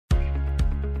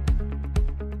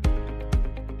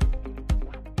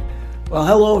Well,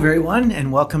 hello everyone,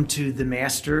 and welcome to the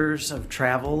Masters of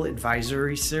Travel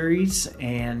Advisory Series.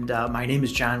 And my name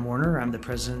is John Warner. I'm the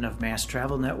president of Mass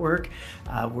Travel Network.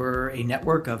 We're a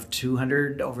network of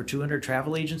over 200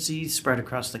 travel agencies spread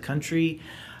across the country,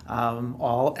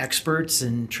 all experts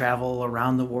in travel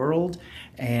around the world.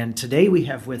 And today we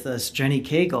have with us Jenny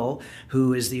Cagle,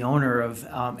 who is the owner of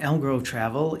Elm Grove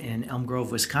Travel in Elm Grove,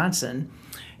 Wisconsin.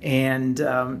 And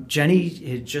Jenny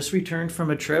had just returned from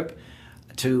a trip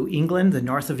to England, the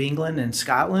north of England and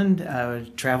Scotland,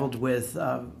 traveled with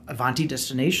Avanti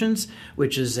Destinations,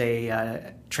 which is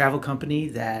a travel company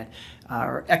that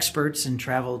are experts in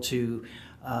travel to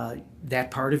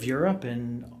that part of Europe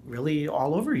and really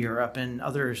all over Europe and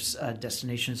other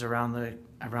destinations around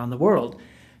the world.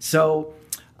 So,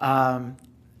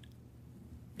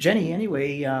 Jenny,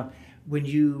 anyway, when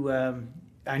you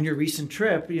on your recent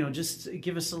trip, just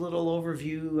give us a little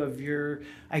overview of your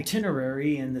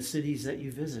itinerary and the cities that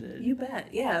you visited. You bet.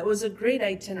 Yeah, it was a great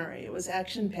itinerary. It was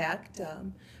action-packed,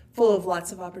 full of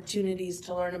lots of opportunities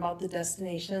to learn about the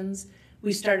destinations.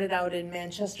 We started out in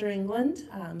Manchester, England,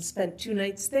 spent 2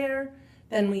 nights there.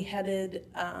 Then we headed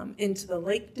into the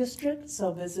Lake District,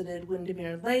 so visited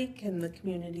Windermere Lake and the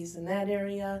communities in that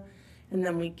area. And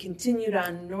then we continued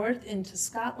on north into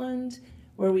Scotland,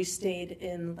 where we stayed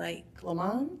in Lake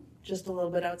Lomond, just a little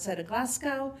bit outside of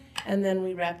Glasgow, and then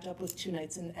we wrapped up with 2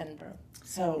 nights in Edinburgh.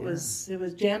 So it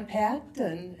was jam-packed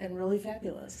and really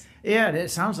fabulous. Yeah, it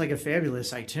sounds like a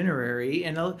fabulous itinerary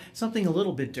and something a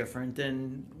little bit different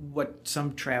than what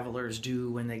some travelers do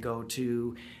when they go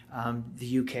to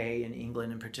the UK and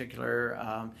England in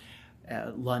particular,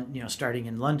 starting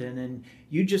in London. And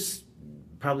you just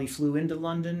probably flew into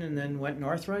London and then went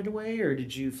north right away, or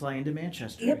did you fly into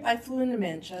Manchester? Yep, I flew into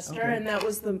Manchester, okay. And that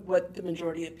was what the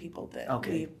majority of people did.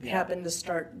 Okay. We happened to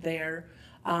start there,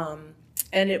 and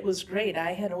it was great.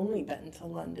 I had only been to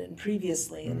London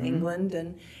previously in England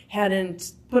and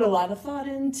hadn't put a lot of thought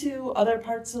into other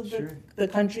parts of the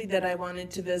country that I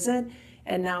wanted to visit,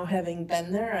 and now having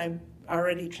been there, I'm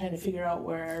already trying to figure out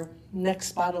where our next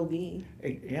spot will be.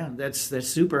 Yeah, that's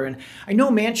super. And I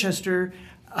know Manchester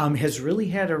has really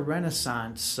had a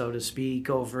renaissance, so to speak,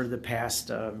 over the past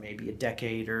maybe a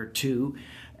decade or two,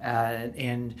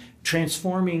 and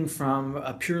transforming from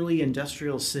a purely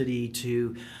industrial city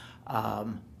to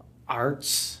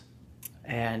arts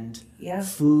and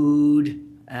food,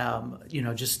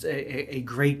 just a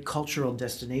great cultural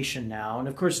destination now, and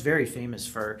of course very famous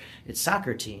for its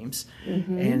soccer teams.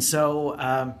 And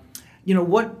so,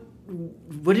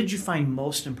 what did you find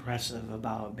most impressive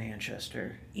about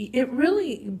Manchester? It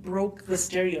really broke the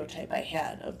stereotype I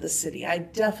had of the city. I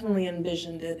definitely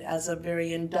envisioned it as a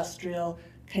very industrial,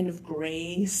 kind of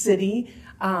gray city,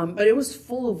 but it was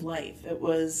full of life. It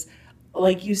was,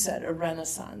 like you said, a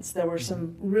renaissance. There were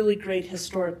some really great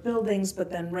historic buildings, but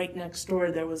then right next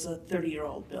door there was a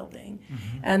 30-year-old building.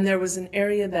 And there was an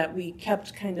area that we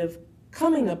kept kind of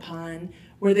coming upon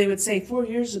where they would say 4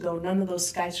 years ago, none of those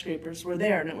skyscrapers were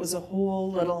there. And it was a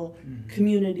whole little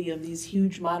community of these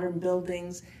huge modern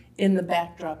buildings in the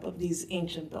backdrop of these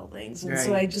ancient buildings. And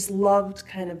so I just loved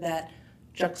kind of that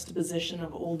juxtaposition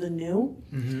of old and new.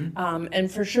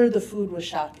 And for sure, the food was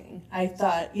shocking. I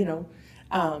thought,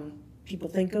 people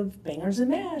think of bangers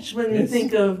and mash when you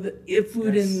think of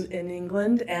food in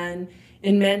England. And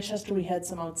in Manchester, we had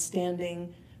some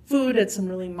outstanding food at some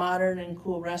really modern and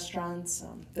cool restaurants.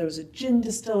 There was a gin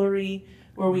distillery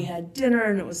where we had dinner,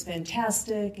 and it was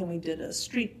fantastic. And we did a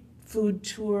street food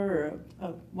tour, or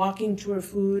a walking tour of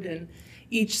food, and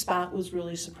each spot was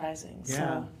really surprising.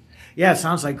 Yeah, it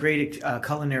sounds like great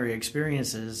culinary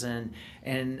experiences,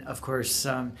 and of course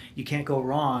you can't go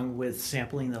wrong with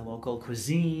sampling the local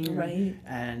cuisine. Right.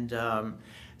 And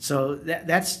so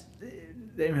that's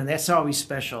always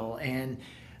special. And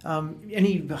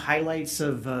any highlights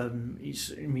of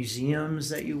museums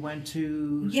that you went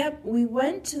to? Yep, we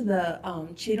went to the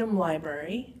Chatham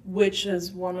Library, which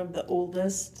is one of the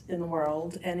oldest in the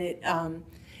world, and it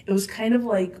was kind of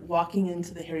like walking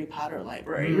into the Harry Potter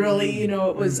library. Really,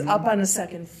 it was up on a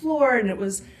second floor, and it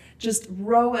was just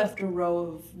row after row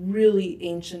of really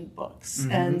ancient books,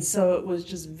 and so it was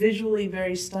just visually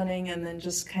very stunning, and then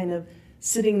just kind of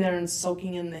sitting there and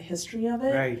soaking in the history of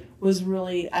it was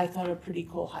really, I thought, a pretty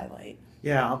cool highlight.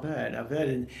 Yeah, I'll bet.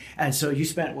 And so you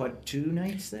spent, 2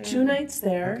 nights there? 2 nights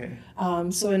there. Okay.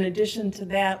 So in addition to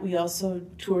that, we also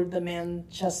toured the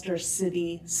Manchester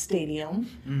City Stadium,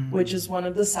 which is one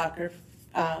of the soccer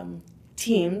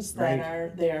teams that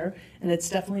are there. And it's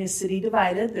definitely a city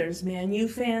divided. There's Man U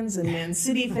fans and Man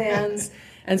City fans.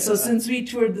 And so since we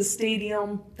toured the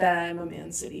stadium, I'm a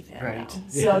Man City fan Right. now.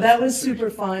 Yeah, So that was super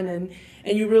fun, and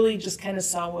you really just kind of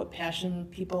saw what passion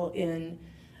people in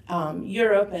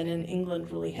Europe and in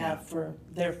England really have for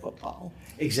their football.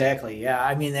 Exactly. Yeah.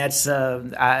 I mean, that's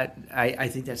I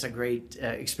think that's a great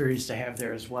experience to have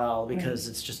there as well, because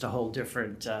it's just a whole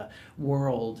different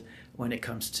world when it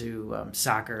comes to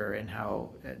soccer and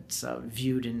how it's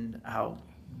viewed and how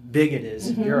big it is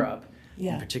in Europe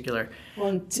in particular. Well,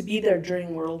 and to be there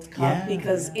during World Cup,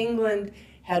 because England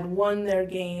had won their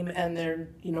game and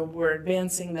were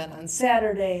advancing then on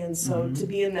Saturday, and so to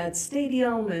be in that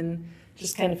stadium and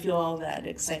just kind of feel all that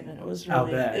excitement. It was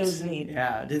really, it was neat.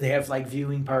 Yeah. Did they have like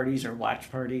viewing parties or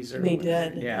watch parties? Or They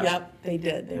did. Yeah. Yep, they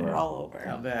did. They were all over.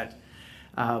 I'll bet.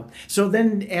 So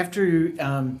then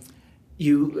after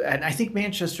you, and I think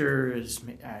Manchester is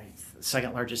the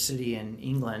second largest city in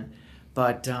England,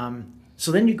 but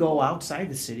so then you go outside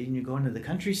the city and you go into the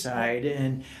countryside,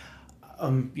 and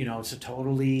it's a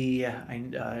totally, I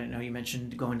know you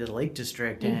mentioned going to the Lake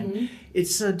District, and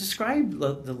it's described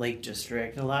the Lake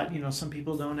District a lot. Some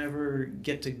people don't ever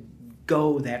get to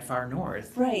go that far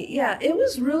north. Right, yeah. It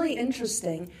was really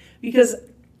interesting because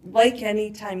like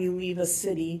any time you leave a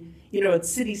city,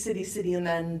 it's city, city, city, and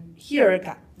then here it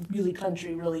got really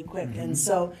country really quick. And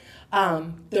so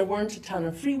there weren't a ton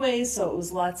of freeways, so it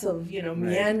was lots of,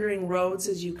 meandering roads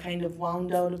as you kind of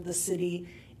wound out of the city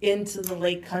into the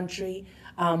lake country.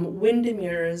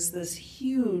 Windermere is this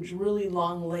huge, really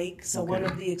long lake. So one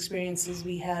of the experiences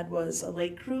we had was a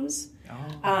lake cruise.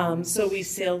 So we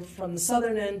sailed from the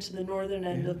southern end to the northern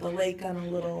end of the lake on a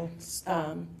little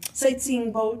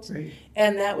sightseeing boat. Right.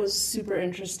 And that was super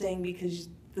interesting because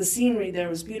the scenery there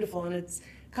was beautiful. And it's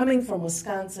coming from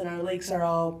Wisconsin, our lakes are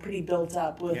all pretty built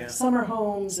up with summer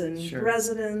homes and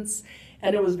residents.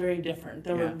 And it was very different.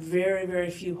 There were very, very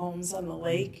few homes on the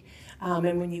lake.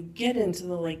 And when you get into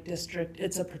the Lake District,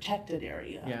 it's a protected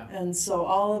area. Yeah. And so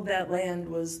all of that land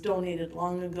was donated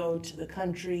long ago to the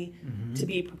country to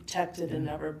be protected and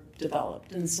never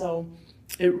developed. And so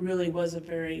it really was a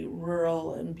very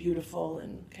rural and beautiful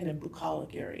and kind of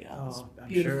bucolic area. It was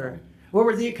beautiful. Sure. What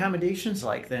were the accommodations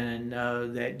like then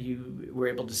that you were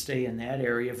able to stay in that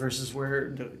area versus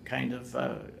where the kind of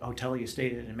hotel you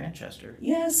stayed at in Manchester?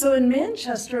 Yeah, so in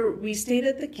Manchester, we stayed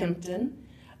at the Kimpton,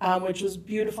 which was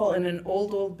beautiful in an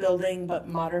old building, but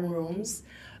modern rooms.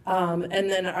 And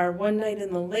then our one night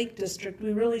in the Lake District,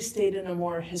 we really stayed in a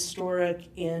more historic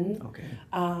inn.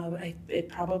 Okay. It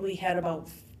probably had about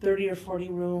 30 or 40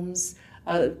 rooms,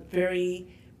 a very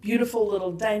beautiful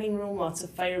little dining room, lots of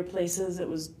fireplaces. It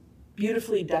was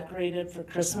beautifully decorated for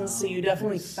Christmas, so you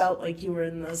definitely felt like you were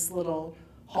in this little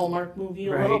Hallmark movie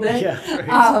a little bit. Yeah,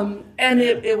 right. And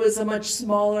it was a much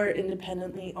smaller,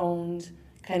 independently owned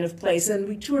kind of place. And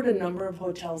we toured a number of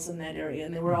hotels in that area,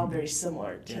 and they were all very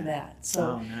similar to that.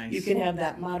 So nice. you can have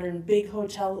that modern big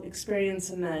hotel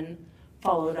experience and then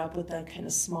follow it up with that kind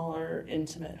of smaller,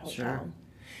 intimate hotel. Sure.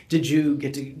 Did you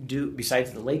get to do,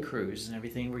 besides the lake cruise and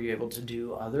everything, were you able to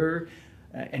do other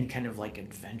any kind of like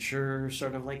adventure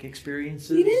sort of like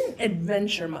experiences? We didn't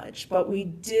adventure much, but we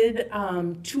did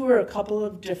tour a couple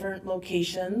of different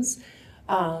locations.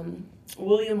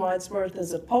 William Wordsworth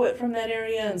is a poet from that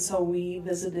area, and so we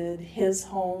visited his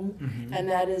home, and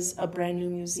that is a brand new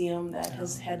museum that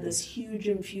has had this huge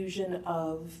infusion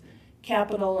of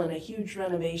capital and a huge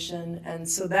renovation, and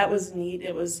so that was neat.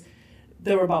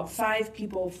 There were about 5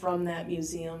 people from that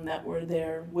museum that were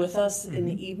there with us in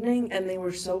the evening, and they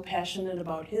were so passionate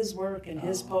about his work and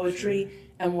his poetry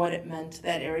and what it meant to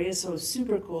that area, so it was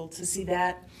super cool to see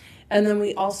that. And then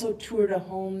we also toured a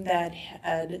home that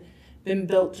had been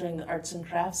built during the arts and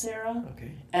crafts era,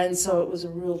 and so it was a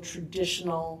real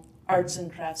traditional arts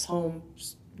and crafts home,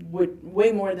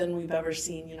 way more than we've ever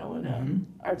seen, in an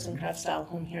arts and crafts style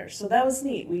home here. So that was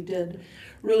neat. We did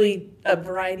really a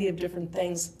variety of different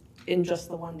things in just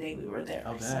the one day we were there.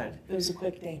 So it was a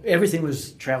quick day. Everything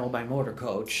was traveled by motor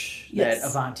coach Yes. that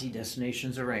Avanti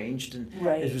Destinations arranged. And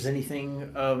Right. was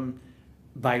anything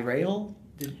by rail?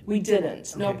 We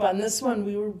didn't. Okay. Nope. On this one,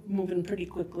 we were moving pretty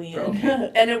quickly, and,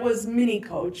 Okay. and it was mini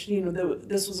coach.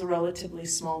 This was a relatively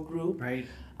small group. Right.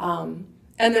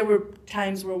 And there were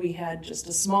times where we had just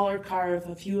a smaller car if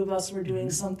a few of us were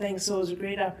doing something. So it was a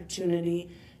great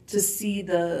opportunity to see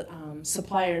the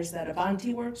suppliers that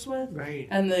Avanti works with, Right.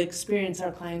 and the experience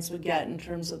our clients would get in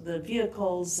terms of the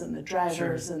vehicles and the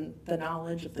drivers and the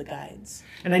knowledge of the guides.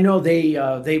 And I know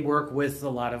they work with a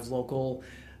lot of local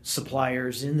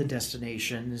suppliers in the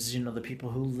destinations, the people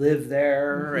who live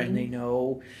there and they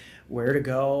know where to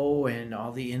go and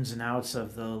all the ins and outs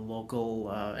of the local,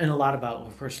 and a lot about,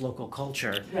 of course, local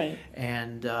culture. Right.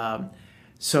 And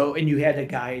So, and you had a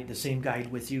guide, the same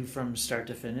guide with you from start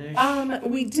to finish?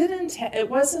 We didn't, it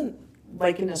wasn't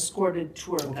like an escorted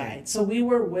tour guide. So we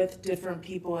were with different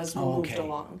people as we moved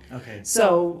along. Okay.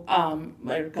 So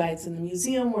our guides in the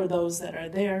museum were those that are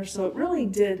there. So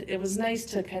it was nice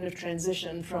to kind of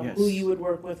transition from who you would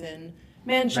work with in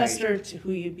Manchester to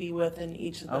who you'd be with in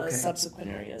each of the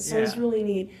subsequent areas. So it was really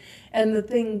neat. And the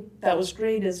thing that was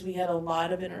great is we had a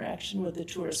lot of interaction with the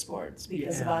tour sports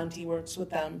because Avanti works with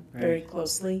them very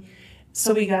closely.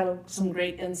 So we got some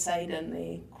great insight, and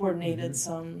they coordinated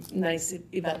some nice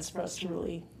events for us to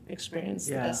really experience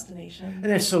the destination.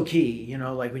 And that's so key,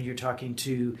 like when you're talking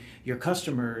to your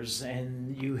customers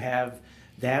and you have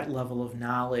that level of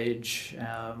knowledge,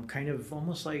 kind of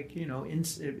almost like,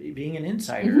 being an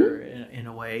insider in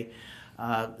a way.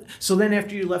 So then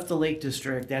after you left the Lake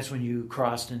District, that's when you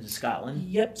crossed into Scotland?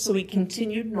 Yep, so we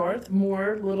continued north,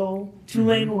 more little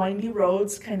two-lane windy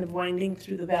roads, kind of winding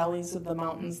through the valleys of the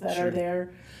mountains that are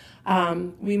there.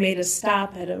 We made a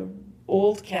stop at an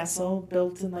old castle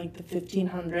built in like the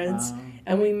 1500s,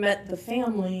 and we met the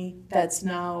family that's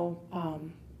now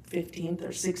 15th or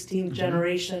 16th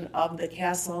generation of the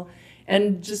castle,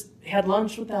 and just had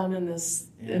lunch with them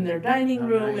in their dining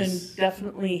room, and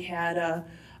definitely had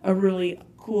a really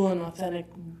cool and authentic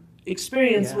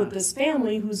experience with this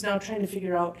family who's now trying to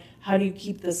figure out how do you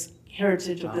keep this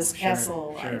heritage of this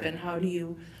castle alive and how do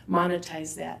you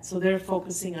monetize that. So they're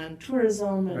focusing on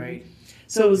tourism, and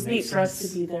so it was neat for us to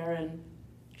be there and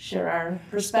share our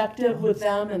perspective with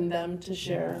them and them to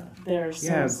share theirs.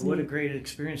 Yeah, what a great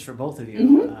experience for both of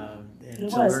you and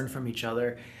to learn from each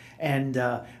other. And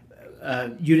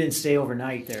you didn't stay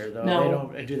overnight there, though.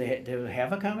 No. Do they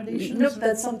have accommodations? Nope,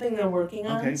 that's something they're working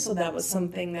on. Okay. So that was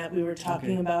something that we were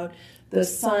talking about. The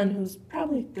son, who's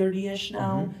probably 30-ish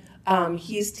now,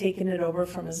 he's taken it over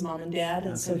from his mom and dad,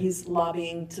 and so he's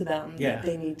lobbying to them that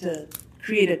they need to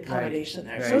create accommodation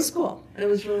there. So it was cool. It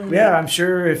was really neat. I'm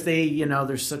sure if they,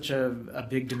 there's such a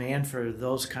big demand for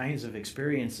those kinds of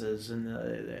experiences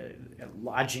and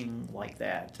lodging like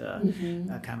that,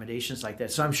 accommodations like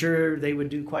that. So I'm sure they would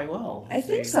do quite well. I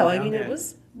think so. I mean, it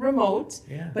was remote,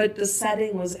 but the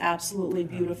setting was absolutely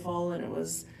beautiful, and it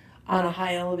was on a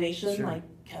high elevation like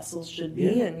castles should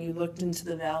be, and you looked into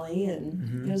the valley,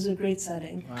 and it was a great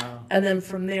setting. Wow. And then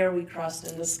from there, we crossed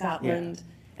into Scotland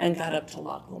and got up to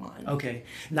Loch Lomond. Okay.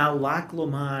 Now, Loch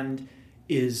Lomond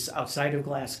is outside of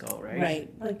Glasgow, right? Right.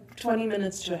 Like 20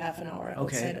 minutes to a half an hour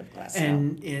outside of Glasgow.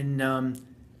 And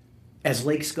as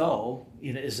lakes go,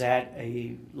 is that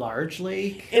a large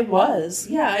lake? It was.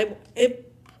 Yeah.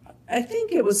 I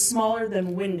think it was smaller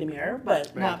than Windermere,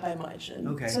 but not by much.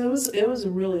 And so it was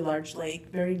a really large lake,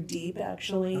 very deep,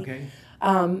 actually. Okay.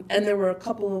 And there were a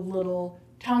couple of little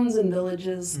towns and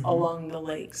villages along the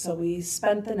lake. So we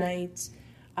spent the night.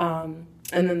 And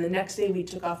then the next day we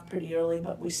took off pretty early,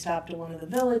 but we stopped at one of the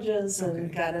villages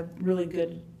and got a really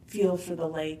good feel for the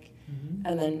lake,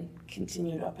 and then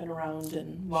continued up and around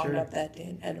and wound up that day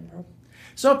in Edinburgh.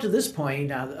 So up to this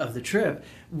point of the trip,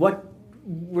 what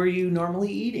were you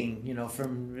normally eating?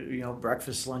 From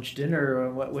breakfast, lunch, dinner,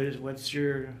 or what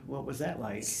was that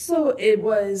like? So it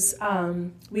was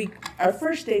our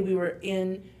first day we were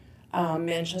in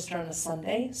Manchester on a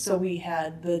Sunday, so we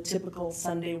had the typical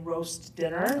Sunday roast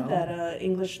dinner that an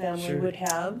English family would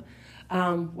have,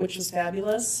 which was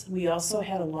fabulous. We also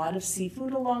had a lot of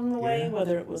seafood along the way,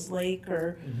 whether it was lake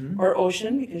or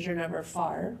ocean, because you're never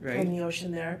far from the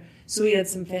ocean there. So we had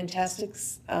some fantastic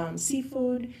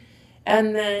seafood,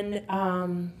 and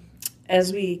then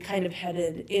as we kind of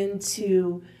headed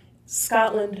into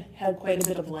Scotland, had quite a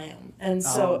bit of lamb, and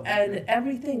so and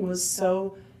everything was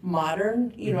so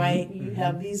modern. You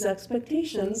have these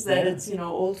expectations that it's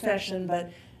old-fashioned,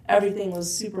 but everything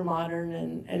was super modern,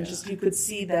 and just you could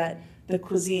see that the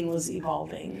cuisine was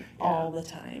evolving all the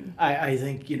time. I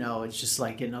think it's just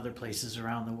like in other places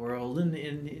around the world, and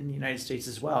in the United States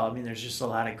as well. I mean, there's just a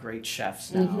lot of great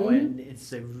chefs now, and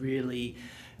it's a really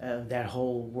that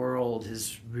whole world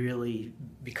has really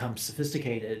become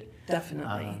sophisticated.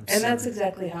 Definitely. And that's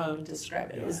exactly how I would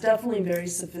describe it. It was definitely very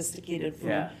sophisticated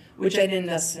food, which I didn't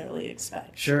necessarily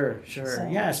expect. Sure. So.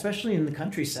 Yeah, especially in the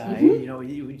countryside,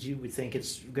 you would think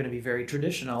it's going to be very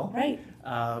traditional. Right.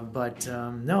 But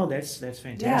no, that's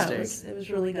fantastic. Yeah, it was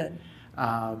really good.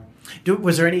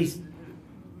 Was there any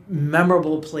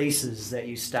memorable places that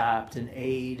you stopped and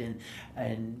ate, and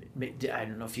I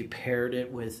don't know if you paired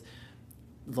it with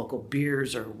local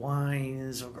beers or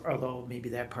wines, although maybe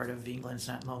that part of England's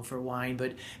not known for wine,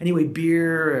 but anyway,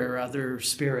 beer or other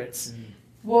spirits.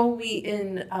 Well,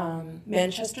 in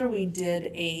Manchester, we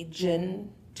did a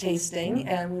gin tasting,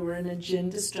 and we were in a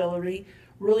gin distillery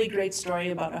really great story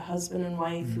about a husband and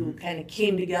wife who kind of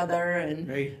came together, and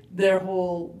Right.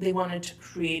 they wanted to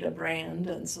create a brand,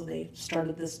 and so they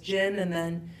started this gin, and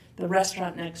then the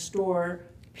restaurant next door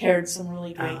paired some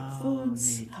really great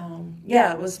foods. Neat.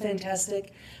 Yeah, it was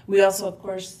fantastic. We also, of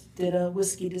course, did a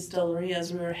whiskey distillery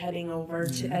as we were heading over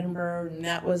to Edinburgh, and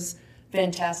that was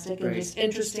fantastic and Right. just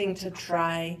interesting to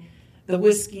try the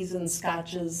whiskeys and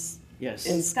scotches Yes.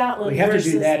 in Scotland. We have to do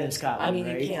versus- that in Scotland, I mean,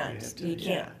 right? you can't. have to- You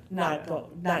can't yeah.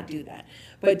 not do that.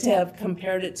 But to have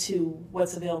compared it to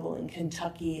what's available in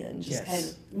Kentucky and just Yes. kind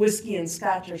of whiskey and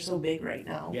scotch are so big right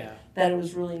now Yeah. that it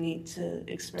was really neat to To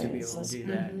be experience able to those. do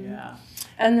that, Mhm. yeah.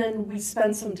 And then we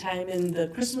spent some time in the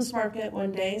Christmas market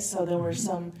one day, so there were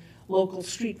some local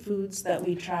street foods that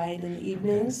we tried in the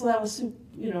evening. So that was, it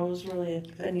was really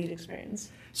a neat experience.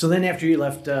 So then after you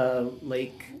left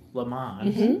Lake Lamont,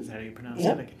 is that how you pronounce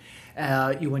Yep.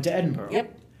 it? You went to Edinburgh.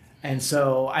 Yep. And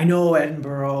so I know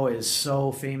Edinburgh is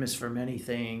so famous for many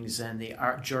things, and the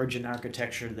Georgian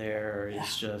architecture there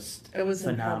is just It was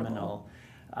phenomenal.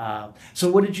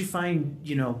 So what did you find,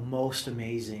 most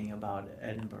amazing about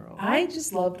Edinburgh? I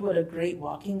just loved what a great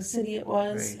walking city it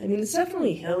was. Right. I mean, it's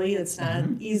definitely hilly. It's not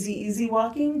easy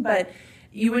walking, but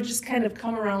you would just kind of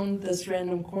come around this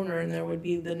random corner and there would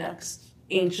be the next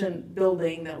ancient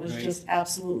building that was Right. just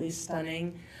absolutely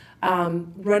stunning.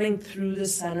 Running through the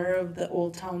center of the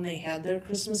old town, they had their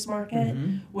Christmas market,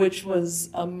 which was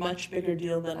a much bigger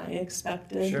deal than I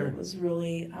expected. Sure. It was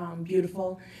really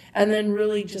beautiful. And then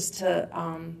really just to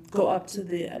go up to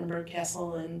the Edinburgh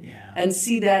Castle and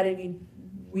see that. I mean,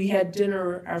 we had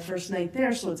dinner our first night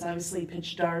there, so it's obviously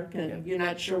pitch dark and you're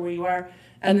not sure where you are.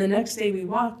 And the next day we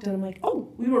walked and I'm like, oh,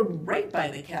 we were right by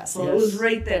the castle. It was Yes.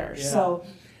 right there. Yeah. So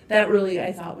that really,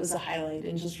 I thought, was a highlight,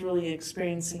 and just really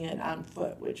experiencing it on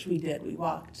foot, which we did. We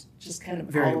walked just kind of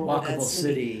Very all over that walkable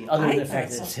city, other I than the thought fact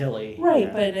that so. it's hilly. Right,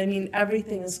 Yeah. but I mean,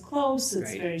 everything is close.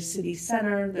 It's Right. very city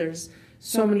center. There's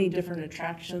so many different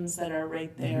attractions that are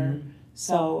right there.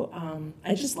 So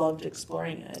I just loved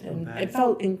exploring it, and bet. it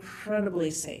felt incredibly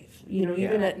safe. Even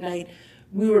Yeah. at night,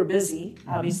 we were busy,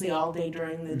 obviously all day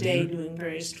during the day doing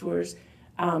various tours.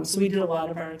 So we did a lot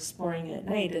of our exploring at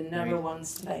night, and never Right.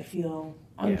 once did I feel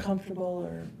uncomfortable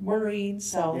or worried.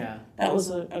 So Yeah. that was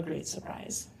a great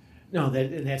surprise. No,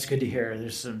 that's good to hear.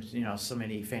 There's so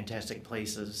many fantastic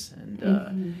places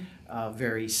and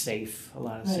very safe, a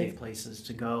lot of Right. safe places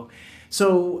to go.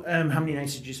 So how many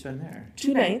nights did you spend there?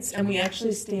 2 nights, and we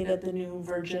actually stayed at the new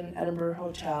Virgin Edinburgh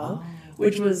Hotel, Oh.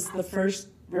 which was the first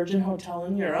Virgin hotel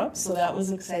in Europe. So that was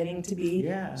exciting to be.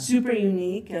 Yeah. Super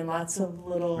unique and lots of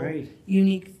little Great.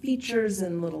 unique features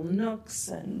and little nooks,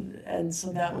 and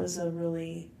so that was a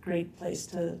really great place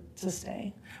to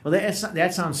stay. Well,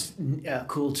 that sounds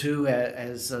cool too,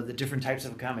 as the different types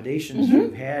of accommodations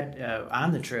you've had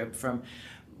on the trip, from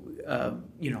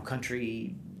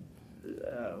country,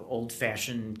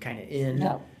 old-fashioned kind of inn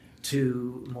Yeah.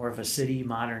 to more of a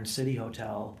modern city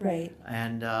hotel. Right.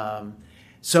 And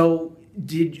so,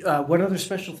 what other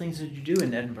special things did you do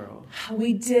in Edinburgh?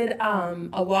 We did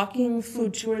a walking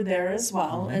food tour there as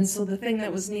well. And so the thing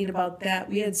that was neat about that,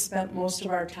 we had spent most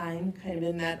of our time kind of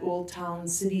in that old town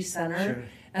city center. Sure.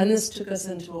 And this took us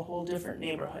into a whole different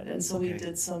neighborhood. And so we Okay.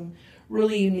 did some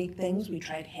really unique things. We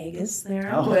tried haggis there,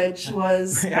 Oh. which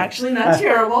was actually not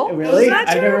terrible. It Really? was not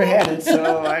I've never terrible. had it,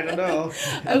 so I don't know.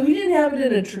 We didn't have it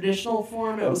in a traditional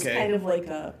form. It was Okay. kind of like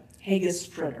a haggis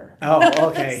fritter. Oh,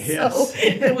 okay, yes. So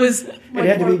it was much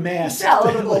had to be more masked.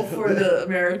 palatable for the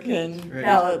American Right.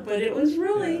 palate, but it was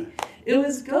really, it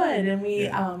was good. And we,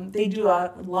 they do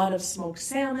a lot of smoked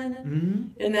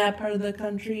salmon in that part of the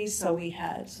country, so we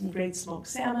had some great smoked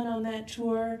salmon on that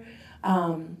tour.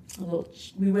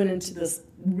 We went into this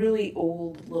really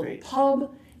old little Great.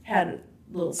 pub, had a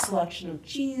little selection of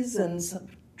cheese, and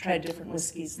tried different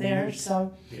whiskeys there. Neat.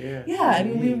 So Yeah. I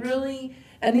mean, we Neat. really,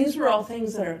 and these were all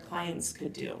things that our clients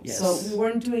could do. Yes. So we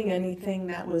weren't doing anything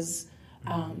that was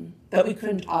that we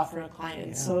couldn't offer a client.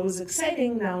 Yeah. So it was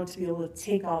exciting now to be able to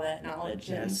take all that knowledge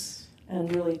Yes.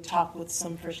 and really talk with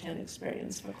some firsthand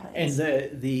experience for And clients.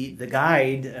 the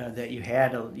guide that you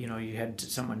had, you had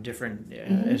someone different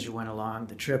as you went along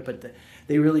the trip, but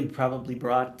they really probably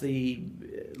brought the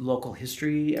local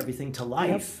history, everything to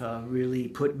life, really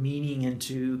put meaning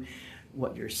into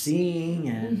what you're seeing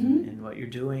and what you're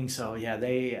doing. So yeah,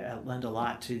 they lend a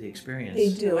lot to the experience. They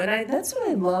do, and that's what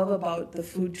I love about the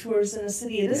food tours in a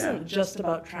city. It Yeah. isn't just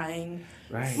about trying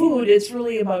Right. food; it's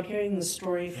really about hearing the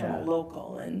story from Yeah. a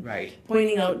local and Right.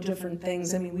 pointing out different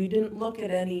things. I mean, we didn't look at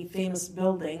any famous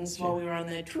buildings while we were on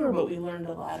that tour, but we learned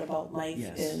a lot about life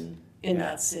Yes. in in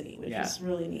that city, which is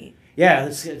really neat. Yeah,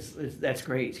 that's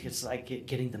great. It's like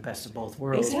getting the best of both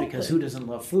worlds because who doesn't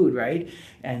love food, right?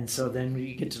 And so then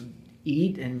you get to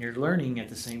eat and you're learning at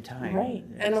the same time. Right.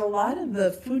 And a lot of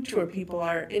the food tour people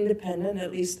are independent,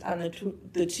 at least on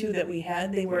the two that we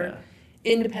had. They were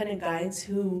independent guides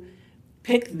who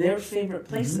picked their favorite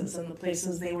places and the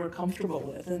places they were comfortable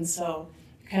with. And so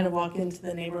you kind of walk into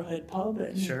the neighborhood pub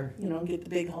and, get the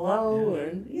big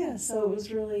hello. So it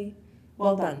was really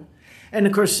well done. And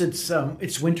of course,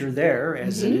 it's winter there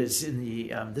as it is in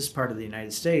the this part of the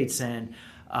United States. And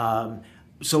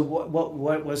so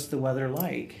what was the weather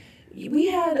like? We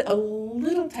had a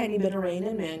little tiny bit of rain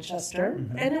in Manchester,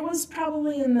 and it was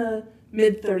probably in the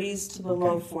mid-30s to the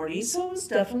low 40s, so it was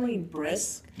definitely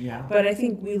brisk. Yeah. But I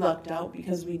think we lucked out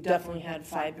because we definitely had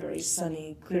 5 very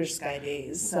sunny, clear sky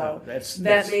days. So that's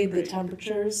made great. The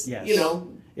temperatures,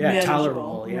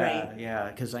 tolerable. Yeah, right. yeah.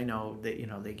 Because I know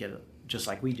that they get just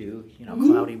like we do,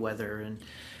 cloudy weather in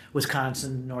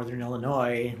Wisconsin, northern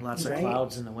Illinois, lots of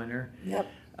clouds in the winter. Yep.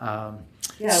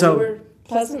 So we were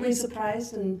pleasantly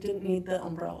surprised and didn't need the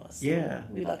umbrellas. So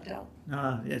we lucked out.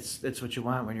 It's what you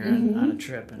want when you're on a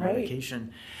trip and on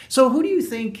vacation. So who do you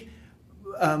think,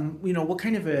 what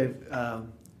kind of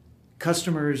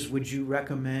customers would you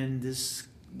recommend this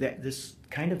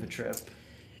kind of a trip?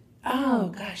 Oh,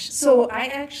 gosh. So I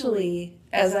actually,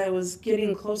 as I was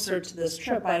getting closer to this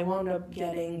trip, I wound up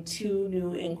getting 2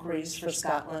 new inquiries for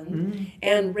Scotland.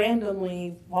 And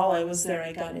randomly, while I was there,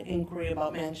 I got an inquiry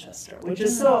about Manchester, which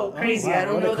is so crazy. Wow. I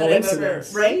don't know that I've ever,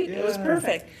 right? Yeah. It was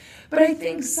perfect. But I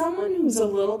think someone who's a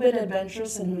little bit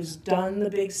adventurous and who's done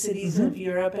the big cities of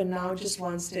Europe and now just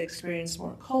wants to experience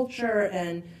more culture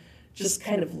and just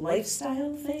kind of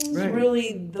lifestyle things,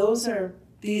 really, those are...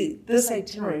 This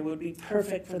itinerary would be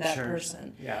perfect for that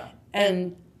person. Yeah.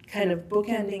 And kind of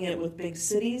bookending it with big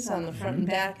cities on the front and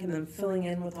back and then filling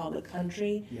in with all the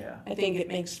country. Yeah. I think it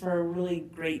makes for a really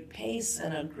great pace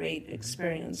and a great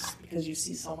experience because you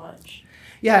see so much.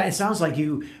 Yeah, it sounds like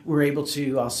you were able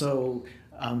to also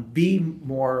be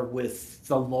more with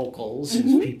the locals,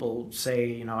 as people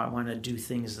say, I want to do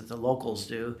things that the locals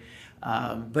do.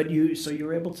 But you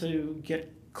were able to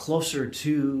get closer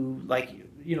to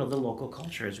the local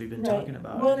culture as we've been talking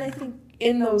about. Well, and I think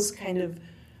in those kind of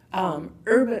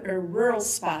urban or rural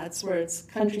spots where it's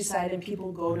countryside and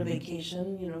people go to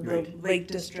vacation, the Lake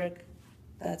District,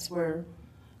 that's where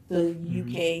the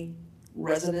UK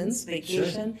residents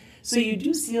vacation. Sure. So you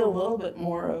do see a little bit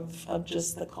more of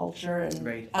just the culture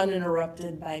and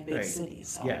uninterrupted by big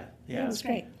cities. So it was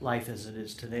great. Life as it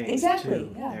is today. Exactly.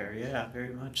 Too, there. Yeah,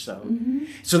 very much so.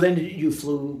 So then you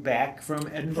flew back from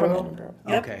Edinburgh? From Edinburgh.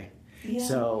 Yep. Okay. Yeah.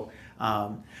 So,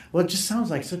 it just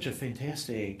sounds like such a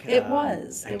fantastic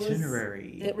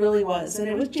itinerary. It really was. And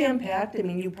it was jam-packed. I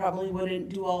mean, you probably wouldn't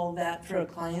do all that for a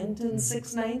client in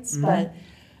 6 nights, but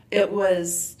it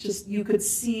was just, you could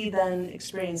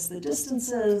experience the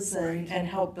distances and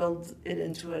help build it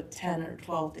into a 10 or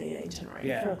 12-day itinerary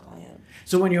for a client.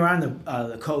 So when you're on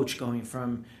the coach going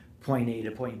from point A to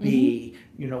point B,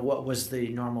 what was the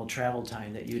normal travel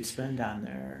time that you'd spend on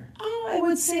there? Oh, I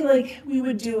would say we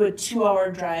would do a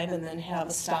 2-hour drive and then have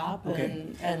a stop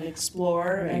and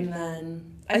explore. Right. And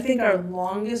then I think our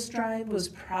longest drive was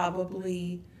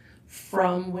probably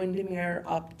from Windermere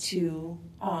up to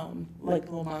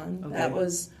Lake Lomond. Okay. That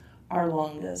was our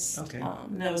longest. Okay.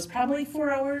 That was probably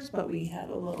 4 hours, but we had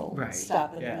a little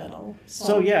stop in the middle.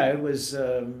 So it was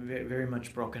very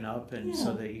much broken up, and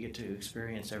so that you get to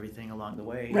experience everything along the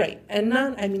way. Right, and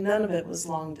none of it was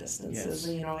long distances.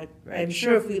 Yes. I'm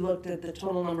sure if we looked at the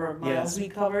total number of miles we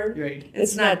covered,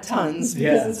 it's not tons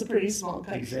because it's a pretty small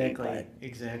country.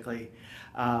 Exactly.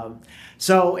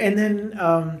 So, and then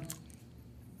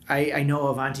I know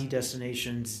Avanti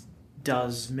Destinations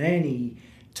does many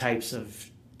types of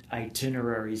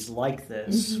itineraries like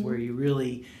this where you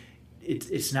really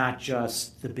it's not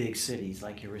just the big cities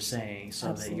like you were saying,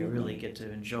 so that you really get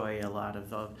to enjoy a lot of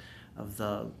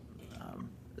the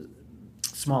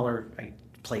smaller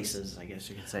places, I guess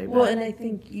you could say. Well, and I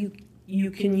think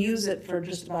you can use it for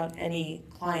just about any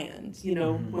client.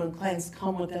 When clients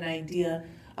come with an idea,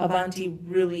 Avanti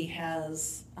really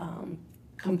has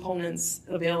components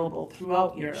available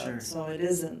throughout Europe, so it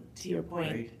isn't, to your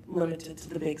point, limited to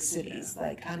the big cities, the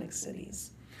iconic cities.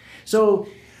 So,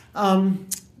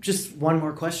 just one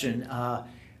more question.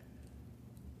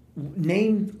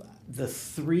 Name the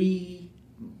 3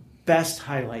 best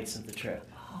highlights of the trip.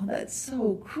 oh, that's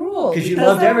so cruel. 'Cause you because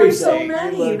loved there were everything. so You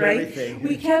many, loved right? everything.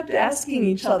 We kept asking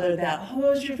each other that. Oh, what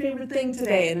was your favorite thing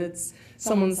today? And it's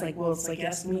someone's like, well, it's like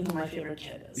ask me who my favorite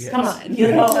kid is. Yes. Come on, you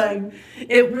know. Like,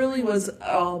 it really was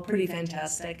all pretty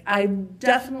fantastic. I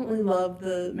definitely loved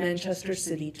the Manchester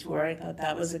City tour. I thought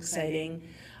that was exciting.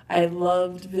 I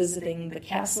loved visiting the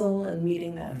castle and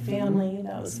meeting that family.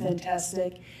 That was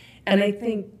fantastic. And I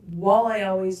think while I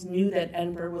always knew that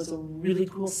Edinburgh was a really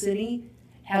cool city,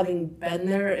 having been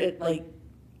there,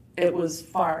 it was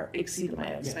far exceeded my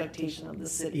expectation of the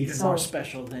city. Even more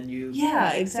special than you.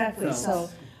 Yeah, exactly. felt. So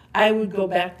I would go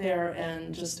back there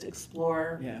and just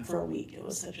explore Yeah. for a week. It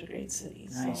was such a great city.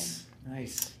 Nice, So,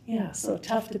 nice. yeah, so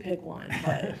tough to pick one,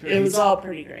 but Right. it was all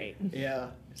pretty great. Yeah,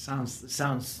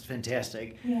 sounds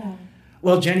fantastic. Yeah.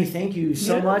 Well, Jenny, thank you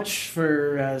so Yeah. much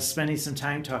for spending some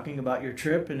time talking about your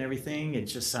trip and everything. It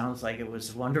just sounds like it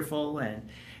was wonderful and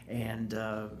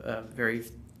very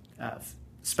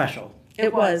special.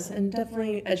 It was, and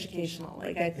definitely educational.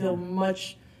 Like, I feel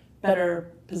much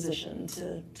better positioned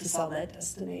to sell that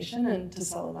destination and to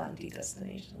sell Avanti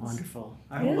destinations. Wonderful.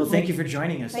 All right, Yeah. well, thank you for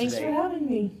joining us Thanks today. for having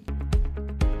me.